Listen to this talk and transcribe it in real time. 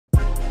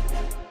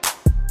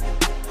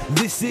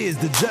This is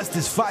the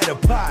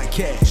Justicefighter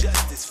Podcast.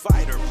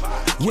 Justicefighter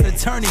Podcast. With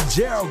attorney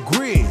Gerald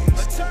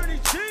Griggs. Attorney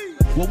G.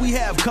 Where we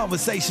have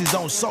conversations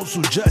on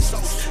social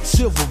justice,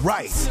 civil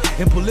rights,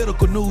 and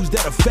political news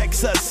that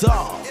affects us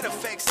all.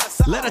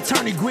 Let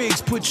attorney Griggs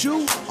put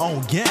you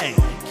on game.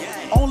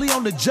 Only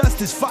on the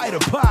Justicefighter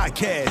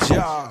Podcast,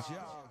 y'all.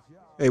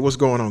 Hey, what's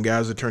going on,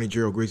 guys? Attorney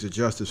Gerald Griggs, the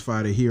Justice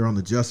Fighter, here on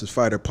the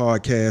Justicefighter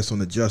Podcast on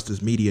the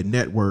Justice Media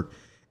Network.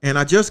 And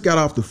I just got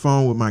off the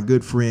phone with my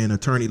good friend,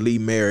 Attorney Lee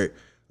Merritt.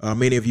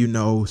 Many of you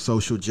know,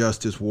 social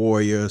justice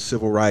warrior,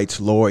 civil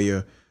rights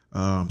lawyer,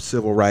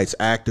 civil rights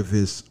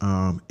activist.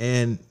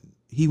 And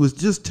he was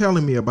just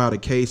telling me about a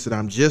case that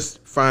I'm just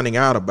finding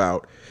out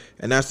about,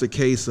 and that's the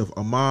case of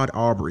Ahmaud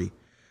Arbery.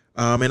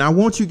 And I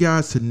want you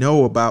guys to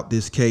know about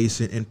this case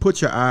and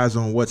put your eyes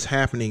on what's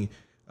happening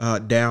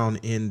down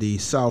in the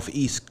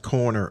southeast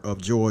corner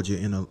of Georgia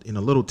in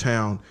a little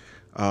town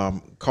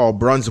called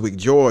Brunswick,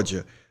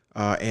 Georgia.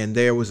 And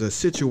there was a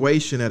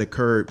situation that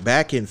occurred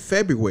back in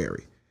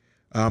February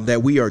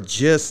that we are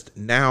just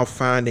now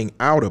finding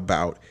out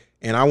about.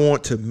 And I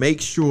want to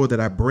make sure that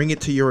I bring it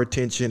to your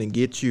attention and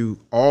get you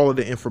all of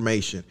the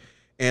information.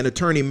 And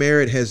Attorney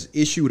Merritt has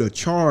issued a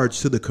charge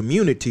to the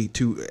community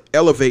to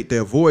elevate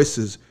their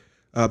voices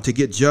to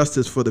get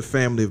justice for the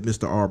family of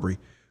Mr. Arbery.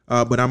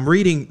 But I'm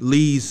reading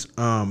Lee's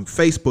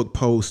Facebook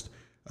post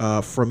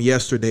from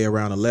yesterday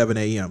around 11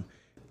 a.m.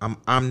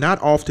 I'm not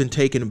often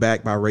taken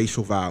aback by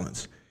racial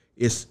violence.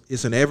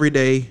 It's an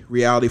everyday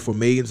reality for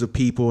millions of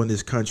people in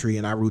this country,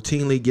 and I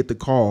routinely get the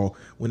call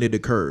when it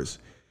occurs.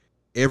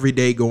 Every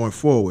day going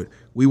forward,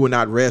 we will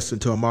not rest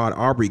until Ahmaud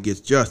Arbery gets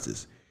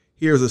justice.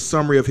 Here's a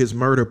summary of his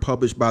murder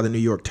published by the New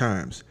York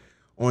Times.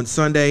 On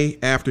Sunday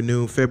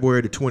afternoon,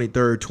 February the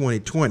 23rd,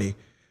 2020,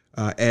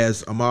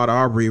 as Ahmaud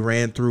Arbery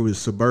ran through his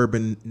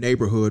suburban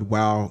neighborhood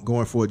while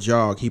going for a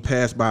jog, he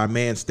passed by a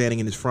man standing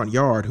in his front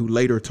yard who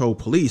later told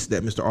police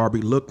that Mr.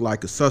 Arbery looked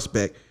like a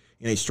suspect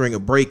in a string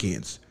of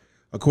break-ins.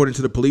 According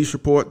to the police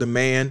report, the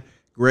man,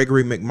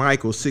 Gregory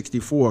McMichael,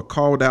 64,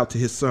 called out to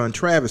his son,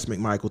 Travis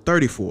McMichael,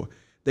 34.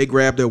 They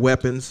grabbed their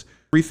weapons,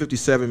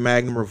 .357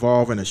 Magnum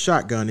revolver and a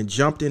shotgun, and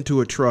jumped into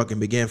a truck and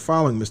began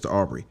following Mr.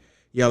 Arbery.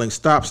 Yelling,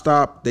 "Stop,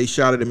 stop," they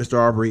shouted at Mr.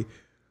 Arbery,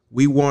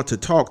 "We want to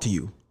talk to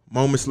you."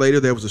 Moments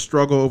later, there was a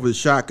struggle over the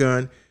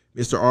shotgun.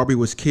 Mr. Arbery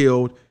was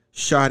killed,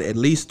 shot at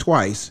least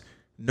twice.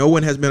 No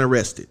one has been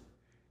arrested.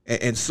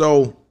 And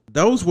so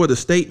those were the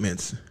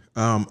statements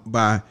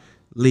by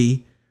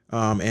Lee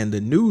and the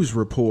news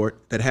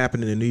report that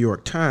happened in the New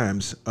York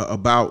Times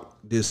about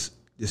this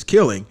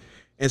killing.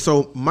 And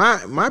so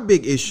my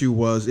big issue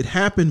was it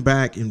happened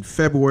back in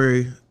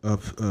February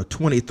of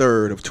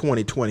 23rd of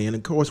 2020. And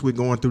of course, we're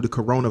going through the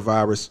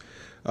coronavirus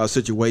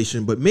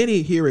situation, but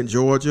many here in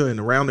Georgia and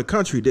around the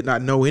country did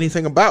not know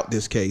anything about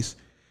this case.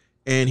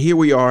 And here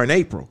we are in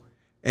April.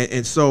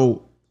 And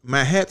so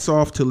my hat's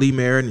off to Lee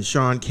Merritt and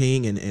Sean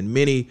King and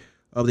many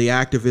of the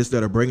activists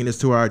that are bringing this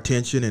to our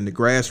attention and the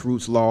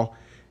grassroots law.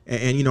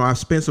 And you know, I've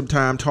spent some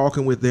time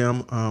talking with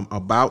them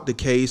about the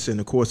case. And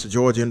of course, the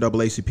Georgia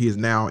NAACP is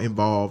now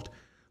involved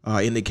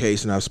in the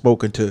case. And I've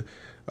spoken to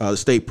the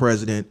state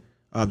president,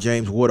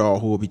 James Woodall,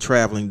 who will be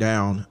traveling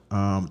down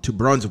to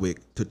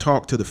Brunswick to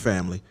talk to the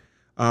family.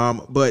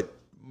 But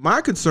my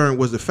concern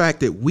was the fact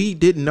that we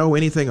didn't know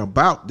anything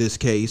about this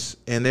case,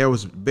 and there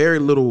was very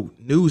little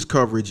news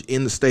coverage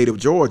in the state of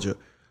Georgia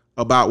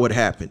about what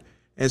happened.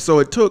 And so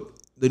it took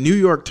the New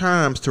York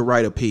Times to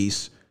write a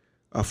piece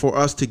for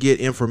us to get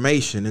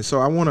information. And so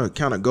I want to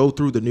kind of go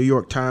through the New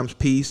York Times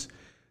piece.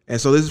 And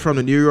so this is from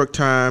the New York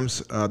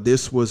Times.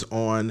 This was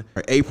on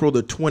April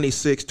the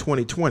 26th,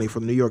 2020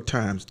 from the New York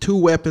Times. 2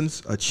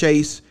 weapons, a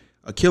chase,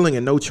 a killing,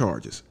 and no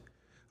charges.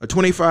 A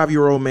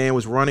 25-year-old man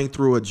was running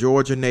through a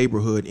Georgia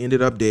neighborhood,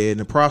 ended up dead, and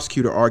the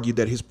prosecutor argued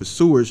that his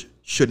pursuers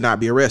should not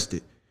be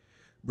arrested.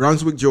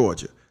 Brunswick,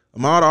 Georgia.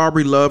 Ahmaud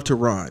Arbery loved to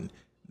run.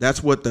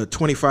 That's what the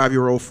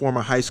 25-year-old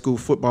former high school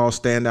football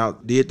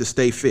standout did to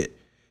stay fit.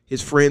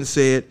 His friend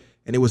said,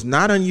 and it was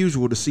not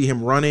unusual to see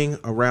him running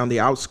around the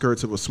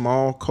outskirts of a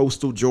small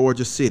coastal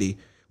Georgia city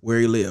where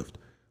he lived.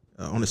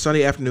 On a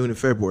Sunday afternoon in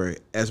February,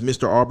 as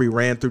Mr. Arbery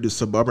ran through the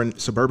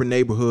suburban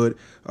neighborhood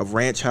of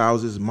ranch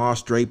houses,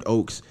 moss-draped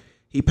oaks,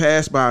 he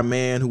passed by a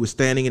man who was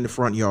standing in the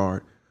front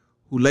yard,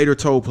 who later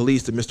told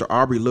police that Mr.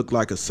 Arbery looked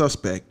like a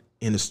suspect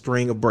in a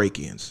string of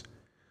break-ins.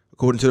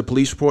 According to the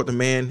police report, the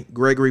man,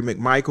 Gregory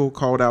McMichael,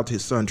 called out to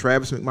his son,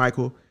 Travis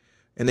McMichael,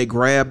 and they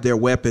grabbed their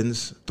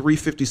weapons,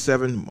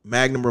 .357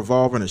 Magnum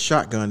revolver and a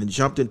shotgun, and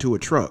jumped into a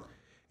truck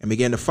and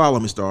began to follow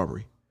Mr.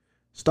 Arbery.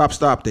 "Stop,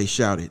 stop," they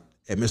shouted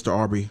at Mr.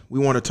 Arbery. "We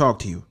want to talk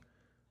to you."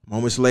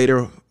 Moments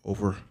later,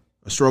 over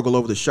a struggle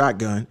over the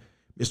shotgun,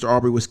 Mr.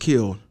 Arbery was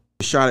killed,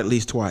 shot at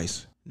least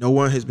twice. No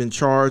one has been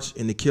charged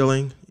in the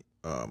killing.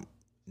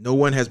 No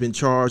one has been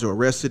charged or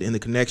arrested in the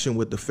connection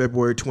with the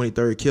February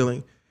 23rd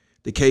killing.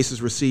 The case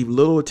has received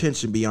little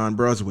attention beyond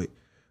Brunswick,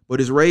 but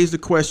has raised a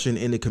question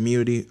in the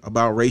community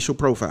about racial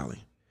profiling.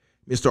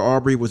 Mr.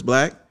 Arbery was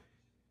black,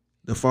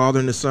 the father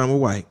and the son were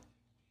white,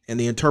 and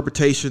the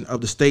interpretation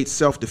of the state's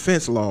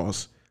self-defense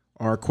laws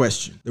are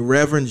questioned. The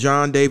Reverend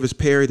John Davis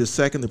Perry II,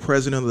 the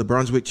president of the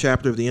Brunswick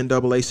chapter of the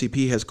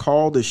NAACP, has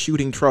called the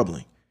shooting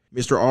troubling.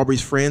 Mr.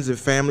 Arbery's friends and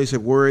families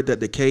have worried that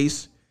the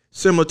case,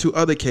 similar to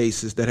other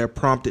cases that have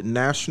prompted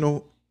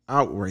national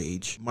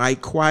outrage,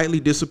 might quietly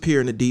disappear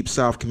in the Deep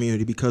South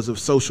community because of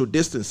social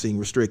distancing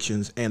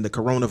restrictions and the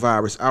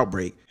coronavirus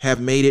outbreak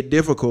have made it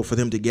difficult for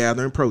them to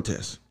gather and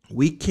protest.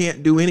 We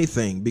can't do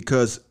anything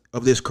because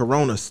of this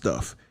corona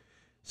stuff,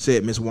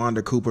 said Ms.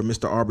 Wanda Cooper,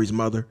 Mr. Arbery's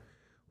mother.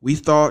 We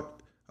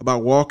thought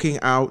about walking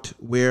out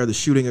where the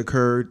shooting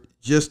occurred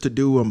just to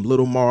do a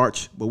little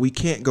march, but we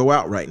can't go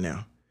out right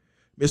now.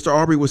 Mr.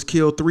 Arbery was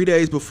killed 3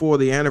 days before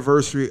the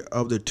anniversary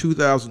of the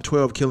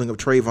 2012 killing of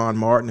Trayvon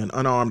Martin, an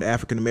unarmed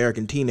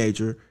African-American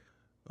teenager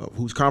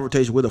whose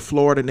confrontation with a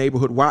Florida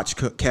neighborhood watch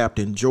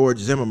captain, George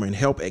Zimmerman,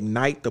 helped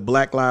ignite the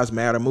Black Lives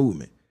Matter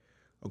movement.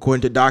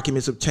 According to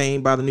documents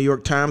obtained by the New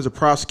York Times, a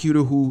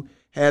prosecutor who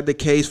had the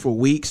case for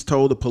weeks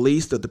told the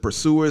police that the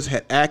pursuers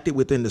had acted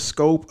within the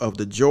scope of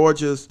the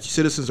Georgia's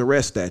citizen's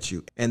arrest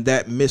statute and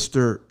that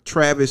Mr.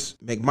 Travis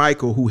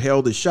McMichael, who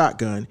held the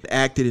shotgun,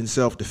 acted in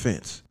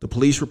self-defense. The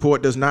police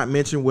report does not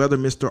mention whether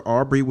Mr.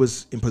 Arbery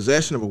was in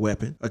possession of a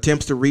weapon.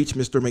 Attempts to reach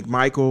Mr.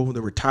 McMichael,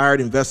 the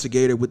retired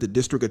investigator with the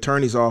district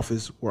attorney's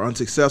office, were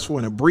unsuccessful,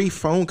 and a brief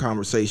phone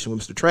conversation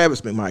with Mr. Travis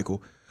McMichael,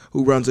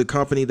 who runs a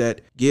company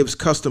that gives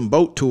custom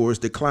boat tours,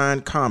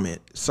 declined comment,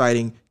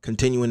 citing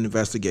continuing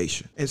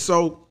investigation. And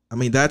so,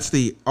 that's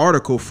the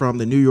article from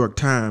the New York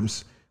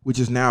Times, which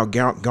is now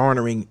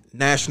garnering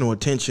national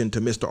attention to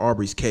Mr.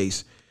 Arbery's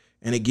case.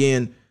 And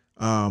again,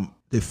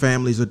 the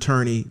family's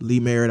attorney, Lee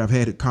Merritt, I've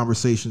had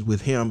conversations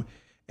with him,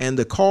 and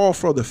the call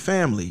for the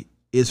family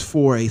is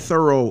for a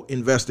thorough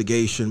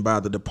investigation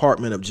by the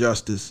Department of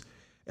Justice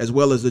as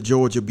well as the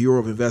Georgia Bureau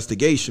of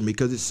Investigation,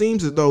 because it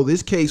seems as though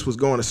this case was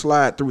going to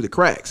slide through the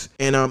cracks.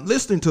 And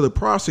listening to the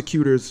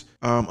prosecutor's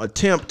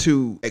attempt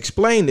to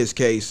explain this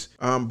case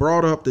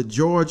brought up the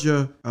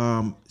Georgia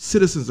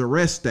citizen's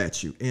arrest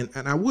statute. And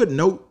I would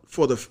note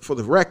for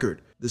the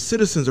record, the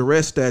citizen's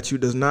arrest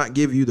statute does not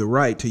give you the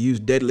right to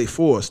use deadly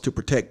force to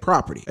protect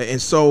property.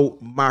 And so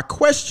my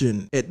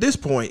question at this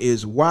point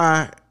is,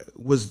 why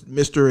was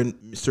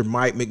Mr.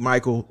 Mike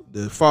McMichael,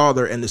 the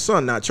father and the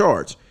son, not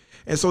charged?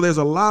 And so there's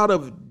a lot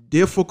of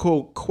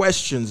difficult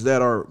questions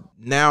that are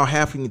now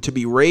having to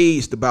be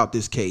raised about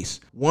this case.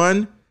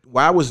 One,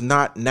 why was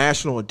not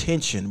national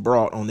attention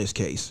brought on this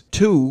case?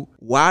 Two,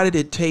 why did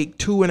it take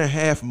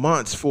 2.5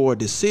 months for a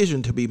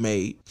decision to be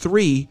made?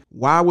 Three,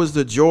 why was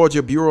the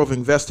Georgia Bureau of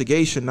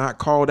Investigation not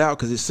called out?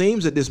 Because it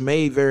seems that this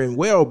may very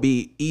well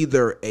be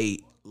either a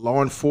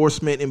law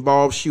enforcement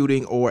involved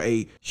shooting or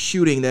a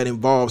shooting that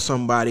involves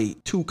somebody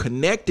too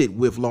connected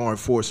with law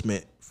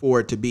enforcement for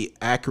it to be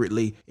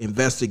accurately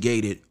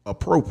investigated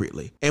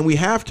appropriately. And we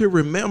have to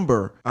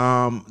remember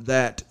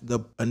that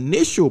the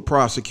initial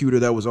prosecutor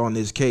that was on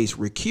this case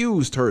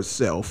recused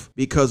herself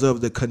because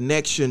of the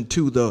connection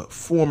to the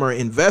former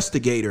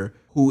investigator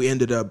who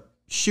ended up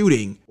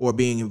shooting or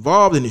being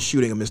involved in the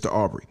shooting of Mr.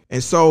 Arbery.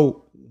 And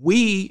so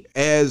we,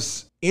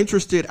 as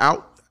interested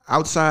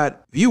outside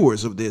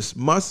viewers of this,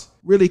 must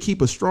really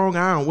keep a strong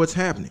eye on what's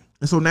happening.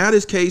 And so now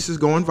this case is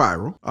going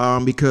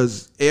viral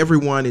because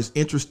everyone is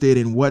interested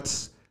in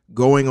what's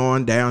going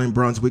on down in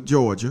Brunswick,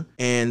 Georgia.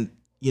 And,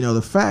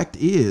 the fact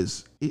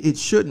is, it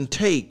shouldn't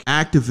take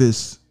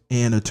activists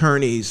and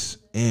attorneys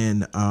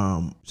and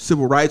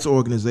civil rights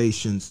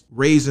organizations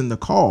raising the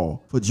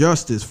call for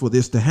justice for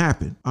this to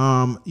happen.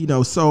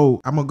 So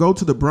I'm going to go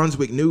to the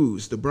Brunswick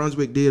News. The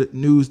Brunswick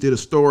News did a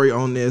story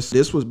on this.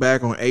 This was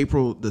back on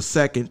April the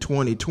 2nd,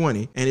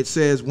 2020. And it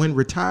says, when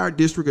retired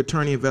district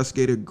attorney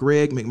investigator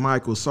Greg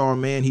McMichael saw a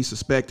man he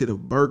suspected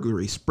of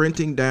burglary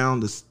sprinting down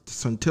the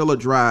Scintilla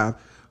Drive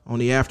on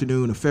the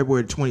afternoon of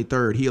February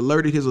 23rd, he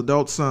alerted his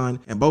adult son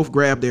and both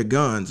grabbed their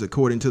guns,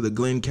 according to the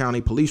Glenn County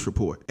Police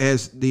report.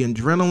 As the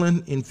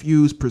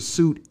adrenaline-infused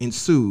pursuit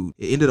ensued,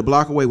 it ended a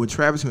block away when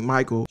Travis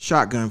McMichael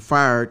shotgun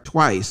fired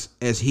twice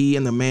as he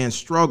and the man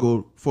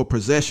struggled for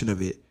possession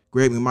of it.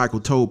 Greg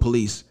McMichael told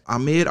police.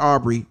 Ahmaud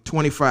Arbery,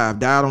 25,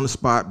 died on the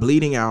spot,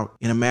 bleeding out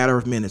in a matter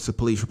of minutes, the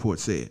police report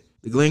said.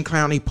 The Glenn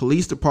County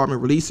Police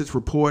Department released its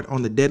report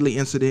on the deadly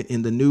incident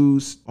in the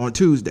news on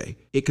Tuesday.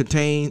 It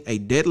contained a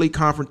deadly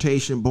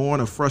confrontation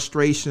born of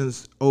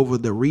frustrations over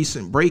the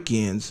recent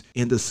break-ins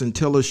in the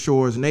Scintilla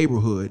Shores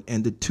neighborhood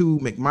and the two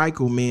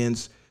McMichael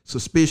men's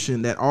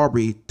suspicion that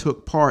Arbery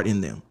took part in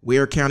them.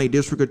 Ware County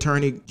District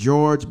Attorney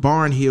George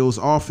Barnhill's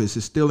office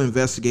is still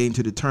investigating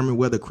to determine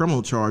whether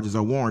criminal charges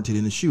are warranted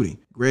in the shooting.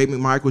 Greg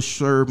McMichael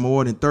served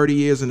more than 30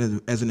 years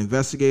as an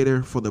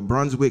investigator for the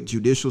Brunswick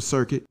Judicial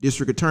Circuit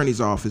District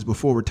Attorney's Office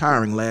before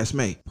retiring last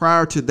May.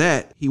 Prior to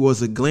that, he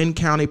was a Glenn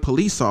County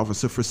police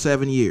officer for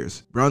 7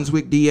 years.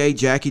 Brunswick DA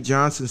Jackie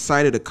Johnson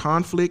cited a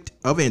conflict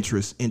of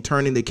interest in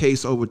turning the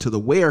case over to the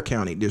Ware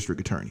County District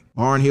Attorney.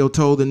 Barnhill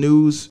told the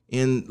news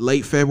in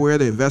late February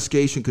the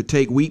investigation could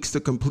take weeks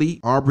to complete.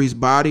 Arbery's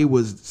body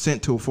was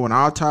sent for an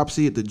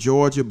autopsy at the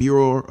Georgia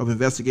Bureau of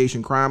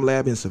Investigation Crime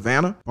Lab in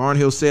Savannah.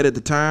 Barnhill said at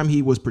the time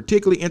he was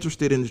particularly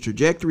interested in the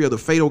trajectory of the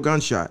fatal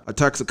gunshot. A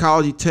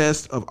toxicology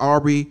test of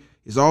Arbery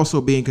is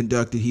also being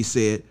conducted, he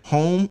said.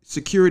 Home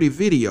security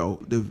video,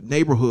 the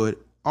neighborhood,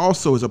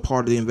 also is a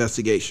part of the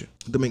investigation.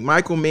 The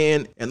McMichael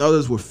men and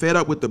others were fed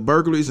up with the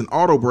burglaries and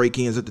auto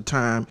break-ins at the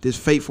time this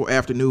fateful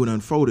afternoon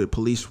unfolded,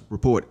 police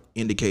report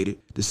indicated.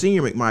 The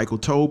senior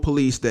McMichael told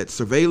police that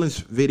surveillance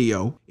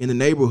video in the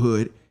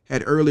neighborhood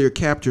had earlier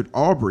captured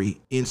Arbery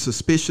in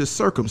suspicious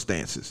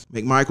circumstances.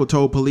 McMichael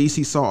told police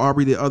he saw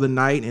Arbery the other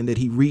night and that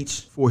he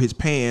reached for his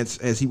pants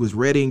as he was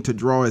readying to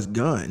draw his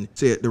gun,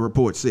 the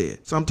report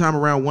said. Sometime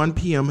around 1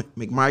 p.m.,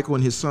 McMichael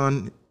and his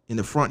son in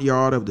the front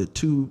yard of the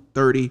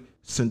 230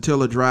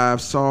 Scintilla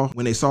Drive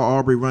when they saw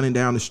Arbery running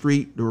down the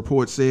street, the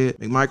report said.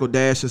 McMichael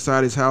dashed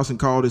inside his house and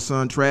called his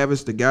son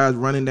Travis. The guy's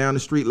running down the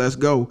street, let's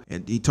go.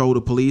 And he told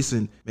the police,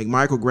 and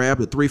McMichael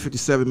grabbed a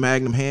 .357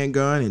 Magnum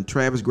handgun and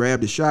Travis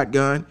grabbed a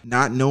shotgun,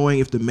 not knowing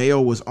if the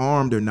male was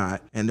armed or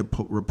not. And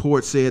the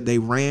report said they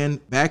ran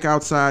back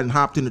outside and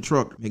hopped in the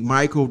truck.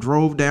 McMichael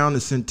drove down the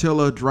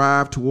Scintilla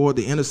Drive toward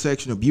the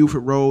intersection of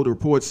Buford Road, the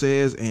report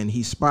says, and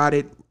he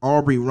spotted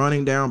Arbery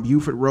running down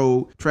Buford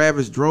Road.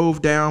 Travis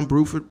drove down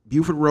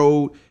Buford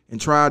Road and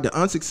tried to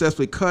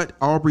unsuccessfully cut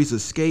Arbery's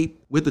escape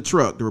with the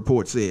truck, the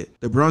report said.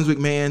 The Brunswick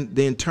man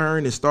then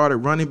turned and started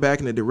running back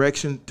in the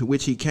direction to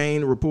which he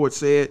came, the report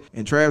said,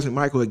 and Travis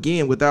McMichael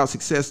again, without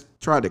success,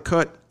 tried to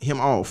cut him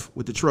off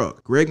with the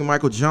truck. Greg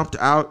McMichael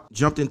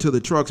jumped into the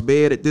truck's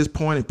bed at this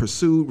point and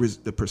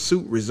the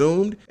pursuit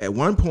resumed. At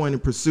one point in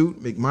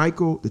pursuit,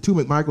 the two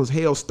McMichaels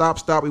hailed,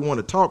 stop, we want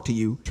to talk to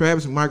you.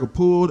 Travis McMichael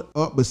pulled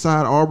up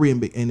beside Arbery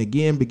and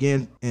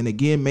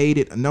again made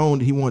it known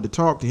that he wanted to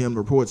talk to him,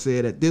 the report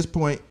said. At this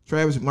point,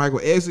 Travis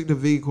McMichael exited the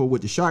vehicle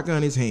with the shotgun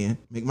in his hand.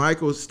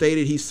 McMichael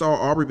stated he saw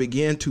Arbery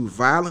begin to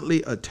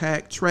violently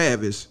attack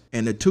Travis,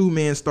 and the two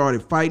men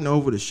started fighting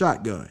over the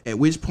shotgun, at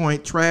which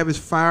point Travis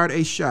fired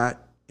a shot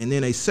and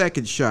then a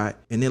second shot,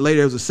 and then later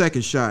there was a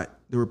second shot,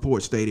 the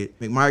report stated.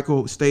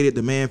 McMichael stated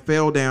the man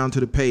fell down to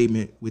the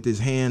pavement with his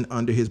hand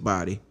under his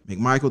body.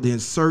 McMichael then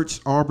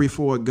searched Arbery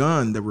for a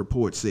gun, the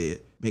report said.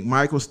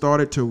 McMichael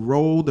started to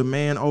roll the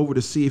man over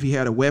to see if he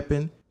had a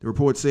weapon. The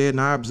report said,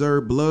 and I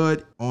observed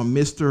blood on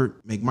Mr.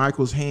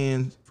 McMichael's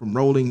hands from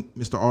rolling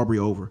Mr. Arbery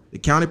over. The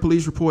county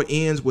police report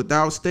ends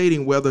without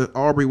stating whether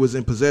Arbery was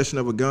in possession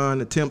of a gun.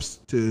 Attempts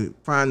to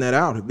find that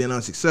out have been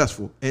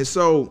unsuccessful. And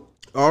so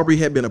Arbery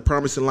had been a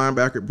promising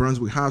linebacker at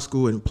Brunswick High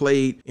School and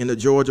played in the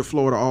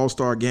Georgia-Florida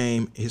All-Star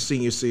game his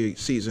senior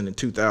season in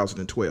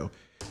 2012.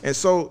 And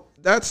so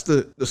that's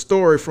the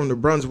story from the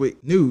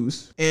Brunswick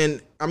News.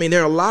 And I mean,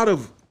 there are a lot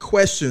of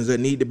questions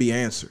that need to be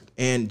answered.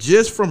 And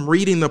just from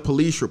reading the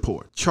police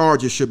report,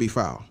 charges should be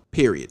filed,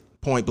 period,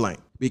 point blank.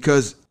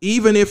 Because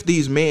even if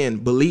these men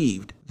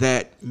believed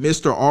that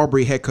Mr.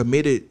 Arbery had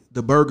committed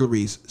the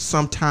burglaries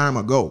some time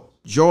ago,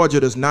 Georgia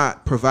does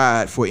not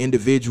provide for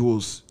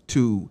individuals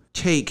to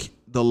take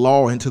the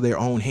law into their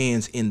own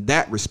hands in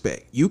that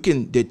respect. You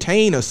can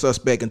detain a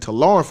suspect until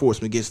law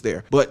enforcement gets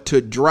there, but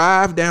to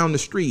drive down the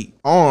street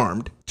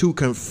armed, to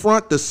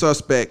confront the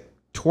suspect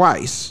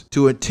twice,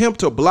 to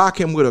attempt to block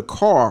him with a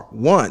car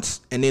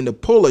once, and then to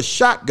pull a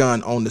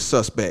shotgun on the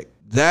suspect,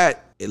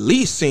 that at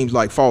least seems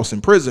like false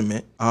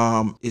imprisonment.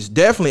 It's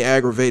definitely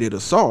aggravated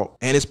assault,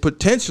 and it's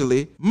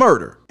potentially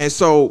murder. And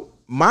so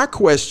my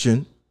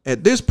question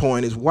at this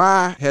point is,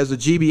 why has the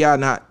GBI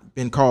not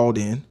been called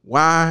in?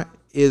 Why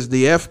is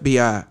the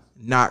FBI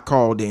not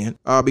called in?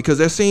 Because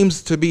there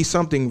seems to be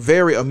something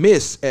very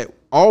amiss at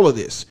all of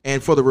this.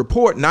 And for the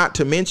report not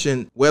to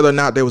mention whether or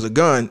not there was a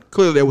gun,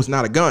 clearly there was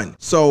not a gun.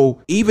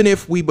 So even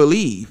if we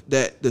believe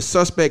that the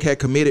suspect had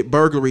committed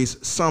burglaries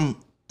some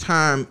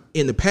time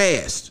in the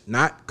past,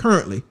 not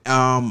currently,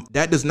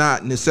 that does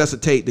not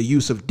necessitate the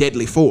use of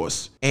deadly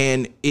force.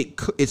 And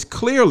it's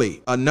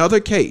clearly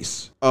another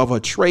case of a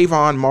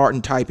Trayvon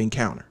Martin type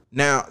encounter.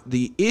 Now,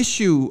 the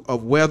issue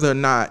of whether or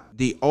not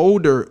the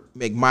older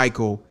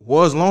McMichael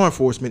was law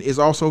enforcement is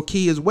also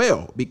key as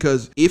well,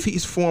 because if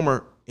he's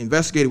former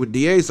investigator with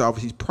DA's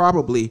office, he's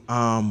probably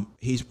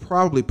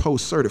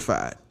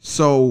post-certified.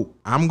 So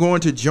I'm going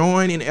to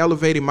join in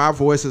elevating my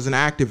voice as an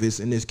activist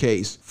in this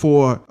case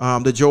for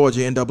the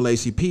Georgia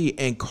NAACP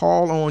and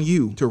call on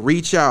you to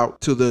reach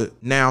out to the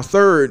now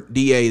third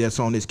DA that's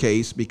on this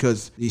case,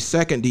 because the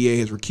second DA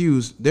has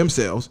recused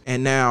themselves,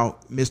 and now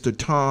Mr.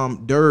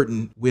 Tom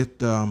Durden with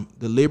the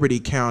Liberty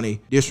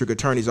County District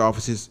Attorney's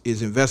Office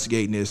is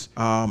investigating this,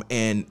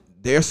 and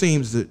there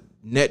seems to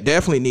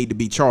definitely need to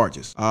be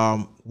charges.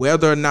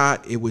 Whether or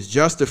not it was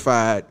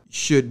justified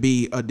should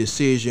be a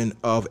decision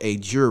of a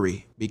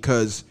jury,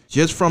 because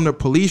just from the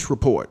police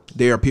report,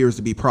 there appears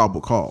to be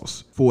probable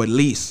cause for at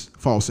least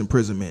false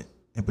imprisonment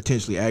and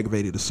potentially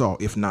aggravated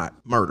assault, if not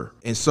murder.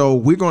 And so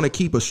we're going to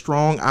keep a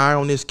strong eye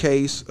on this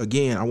case.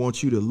 Again, I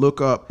want you to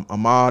look up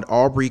Ahmaud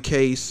Arbery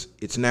case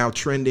It's now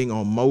trending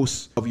on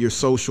most of your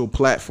social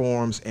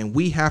platforms, and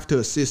we have to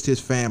assist his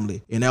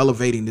family in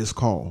elevating this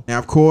call. Now,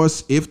 of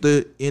course, if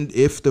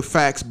the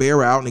facts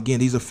bear out, and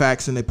again, these are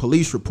facts in the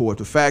police report,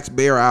 the facts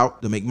bear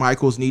out, the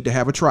McMichaels need to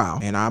have a trial.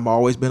 And I've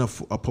always been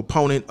a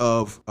proponent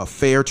of a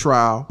fair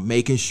trial,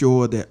 making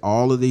sure that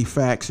all of the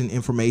facts and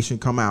information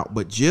come out.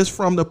 But just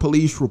from the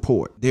police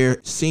report, there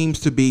seems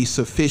to be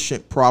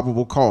sufficient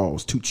probable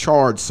cause to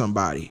charge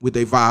somebody with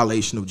a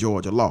violation of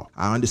Georgia law.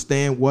 I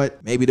understand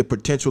what maybe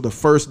the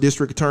first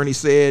district attorney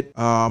said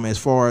as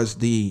far as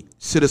the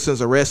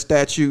citizen's arrest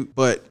statute,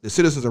 but the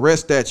citizen's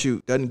arrest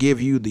statute doesn't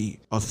give you the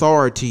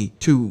authority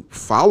to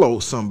follow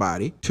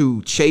somebody,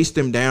 to chase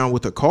them down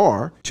with a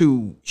car,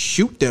 to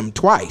shoot them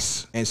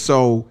twice. And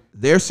so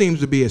there seems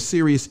to be a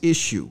serious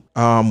issue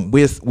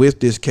with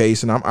this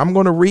case. And I'm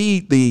going to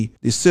read the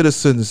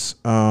citizen's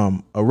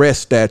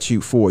arrest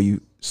statute for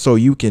you, so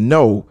you can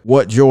know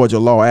what Georgia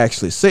law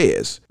actually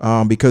says,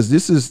 because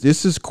this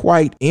is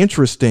quite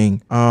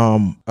interesting,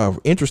 an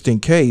interesting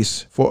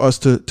case for us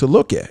to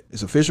look at.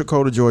 It's Official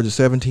Code of Georgia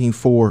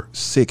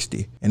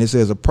 17460, and it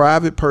says a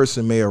private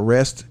person may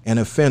arrest an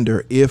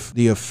offender if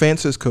the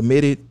offense is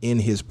committed in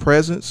his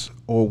presence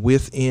or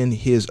within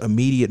his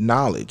immediate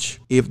knowledge.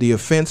 If the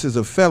offense is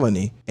a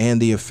felony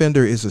and the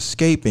offender is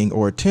escaping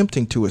or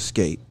attempting to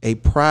escape, a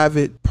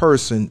private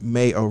person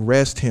may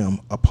arrest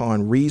him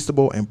upon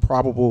reasonable and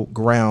probable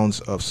grounds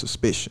of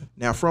suspicion.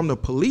 Now, from the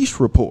police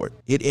report,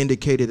 it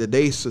indicated that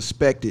they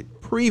suspected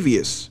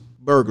previous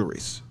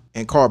burglaries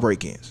and car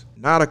break-ins,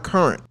 not a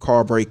current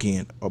car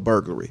break-in or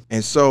burglary.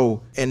 And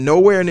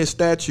nowhere in this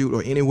statute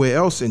or anywhere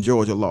else in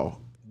Georgia law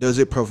does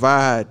it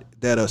provide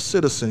that a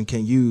citizen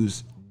can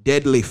use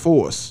deadly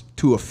force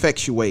to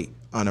effectuate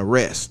an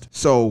arrest.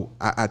 So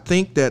I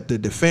think that the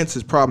defense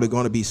is probably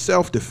going to be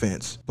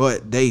self-defense,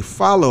 but they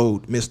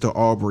followed Mr.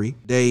 Arbery.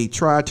 They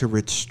tried to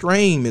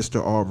restrain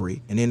Mr.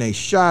 Arbery, and then they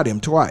shot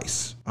him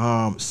twice.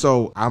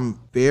 So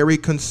I'm very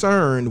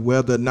concerned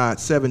whether or not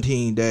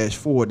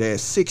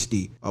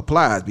 17-4-60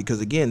 applies, because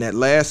again, that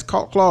last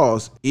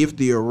clause, if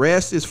the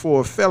arrest is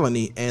for a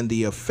felony and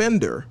the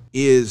offender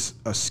is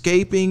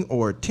escaping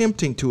or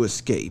attempting to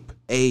escape,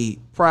 a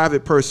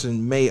private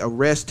person may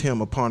arrest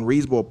him upon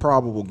reasonable or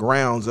probable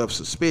grounds of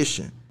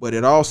suspicion. But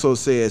it also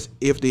says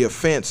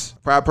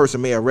private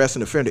person may arrest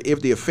an offender if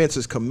the offense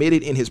is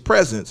committed in his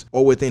presence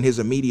or within his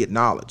immediate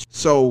knowledge.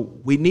 So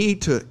we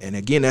need to, and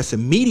again, that's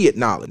immediate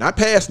knowledge, not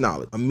past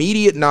knowledge,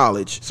 immediate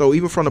knowledge. So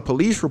even from the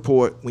police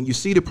report, when you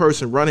see the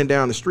person running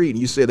down the street and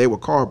you say they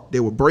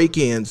were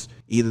break-ins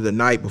either the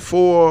night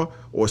before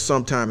or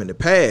sometime in the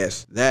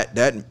past,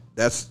 that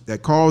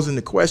calls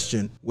into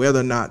question whether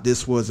or not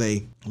this was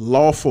a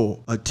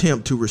lawful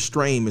attempt to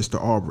restrain Mr.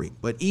 Arbery.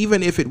 But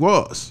even if it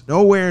was,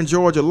 nowhere in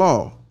Georgia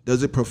law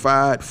does it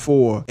provide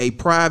for a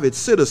private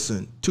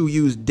citizen to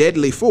use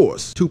deadly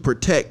force to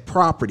protect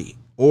property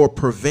or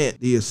prevent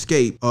the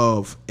escape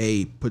of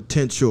a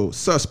potential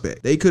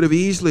suspect. They could have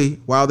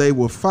easily, while they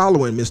were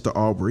following Mr.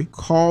 Arbery,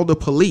 called the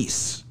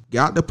police,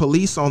 got the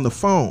police on the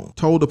phone,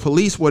 told the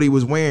police what he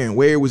was wearing,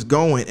 where he was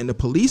going, and the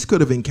police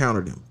could have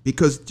encountered him.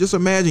 Because just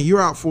imagine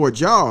you're out for a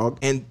jog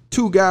and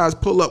two guys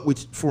pull up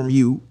from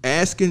you,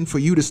 asking for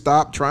you to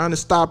stop, trying to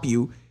stop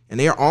you,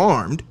 and they're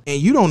armed,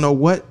 and you don't know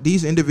what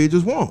these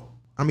individuals want.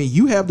 I mean,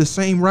 you have the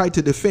same right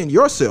to defend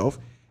yourself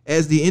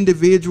as the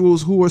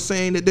individuals who are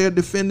saying that they're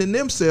defending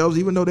themselves,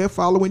 even though they're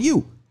following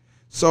you.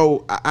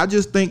 So I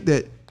just think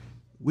that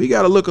we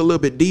got to look a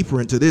little bit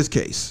deeper into this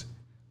case,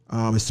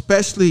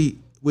 especially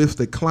with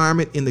the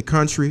climate in the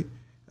country,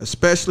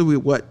 especially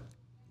with what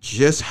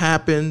just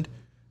happened,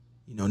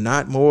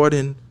 not more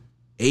than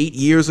 8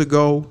 years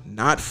ago,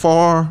 not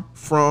far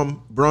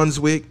from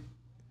Brunswick,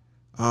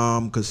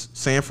 because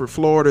Sanford,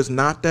 Florida is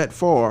not that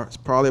far. It's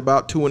probably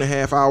about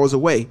 2.5 hours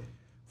away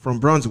from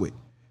Brunswick.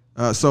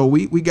 So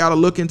we got to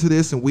look into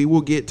this, and we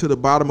will get to the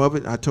bottom of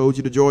it. I told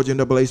you the Georgia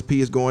NAACP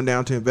is going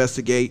down to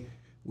investigate.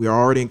 We are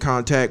already in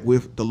contact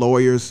with the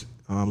lawyers.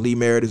 Lee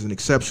Merritt is an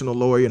exceptional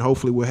lawyer, and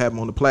hopefully we'll have him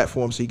on the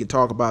platform so he can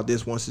talk about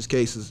this once this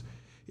case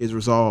is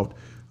resolved.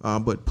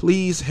 But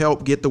please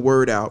help get the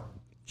word out.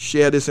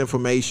 Share this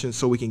information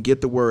so we can get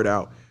the word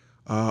out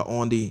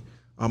on the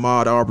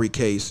Ahmaud Arbery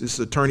case. This is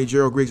Attorney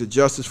Gerald Griggs, a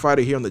Justice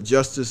Fighter, here on the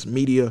Justice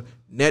Media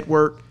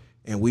Network,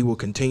 and we will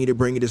continue to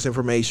bring you this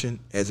information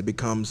as it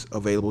becomes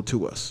available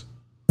to us.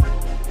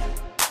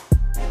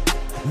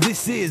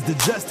 This is the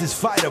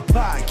Justicefighter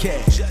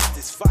Podcast.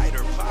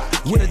 Justicefighter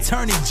Podcast with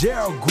Attorney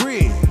Gerald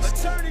Griggs.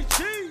 Attorney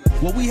G.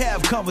 Where we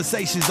have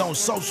conversations on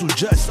social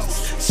justice,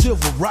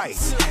 civil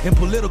rights, and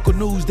political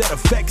news that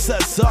affects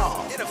us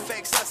all.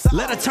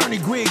 Let Attorney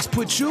Griggs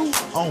put you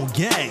on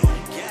game.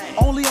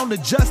 Only on the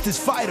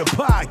Justicefighter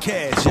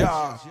Podcast,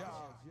 y'all.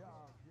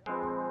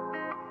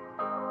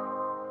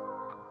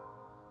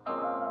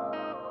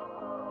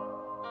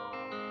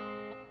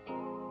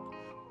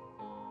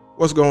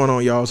 What's going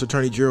on, y'all? It's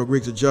Attorney Gerald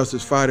Griggs, a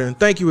Justice Fighter, and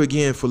thank you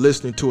again for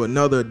listening to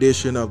another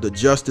edition of the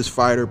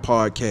Justicefighter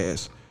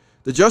Podcast.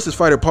 The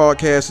Justicefighter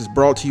Podcast is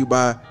brought to you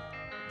by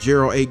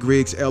Gerald A.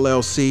 Griggs,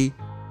 LLC,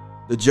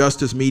 the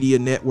Justice Media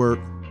Network,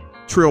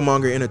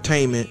 Trillmonger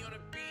Entertainment,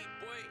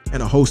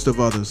 and a host of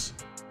others.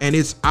 And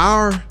it's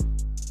our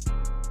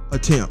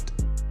attempt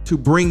to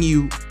bring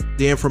you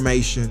the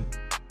information,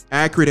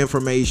 accurate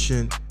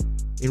information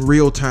in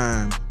real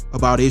time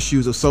about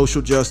issues of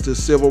social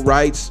justice, civil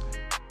rights,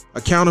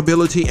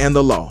 accountability, and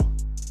the law.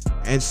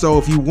 And so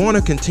if you want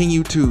to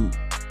continue to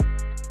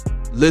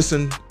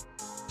listen,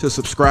 to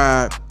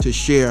subscribe, to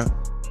share,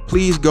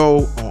 please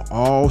go on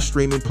all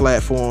streaming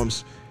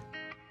platforms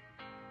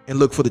and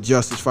look for the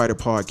Justicefighter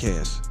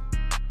Podcast.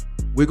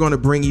 We're going to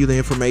bring you the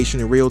information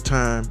in real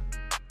time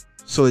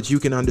so that you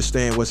can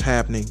understand what's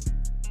happening,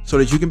 so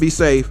that you can be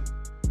safe,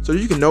 so that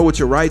you can know what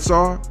your rights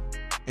are,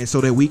 and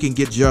so that we can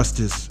get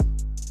justice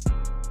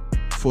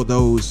for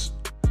those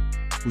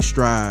who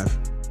strive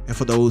and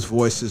for those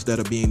voices that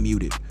are being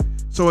muted.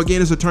 So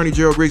again, it's Attorney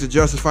Gerald Griggs, the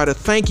Justice Fighter.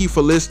 Thank you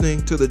for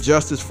listening to the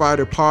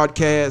Justicefighter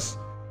Podcast,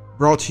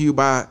 brought to you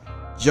by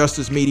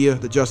Justice Media,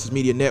 the Justice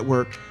Media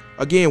Network.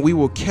 Again, we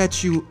will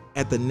catch you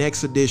at the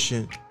next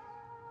edition.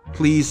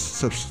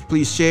 Please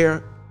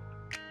share,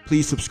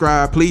 please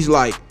subscribe, please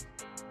like,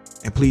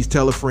 and please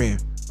tell a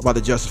friend about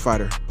the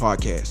Justicefighter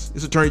Podcast.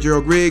 It's Attorney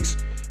Gerald Griggs,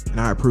 and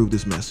I approve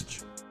this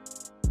message.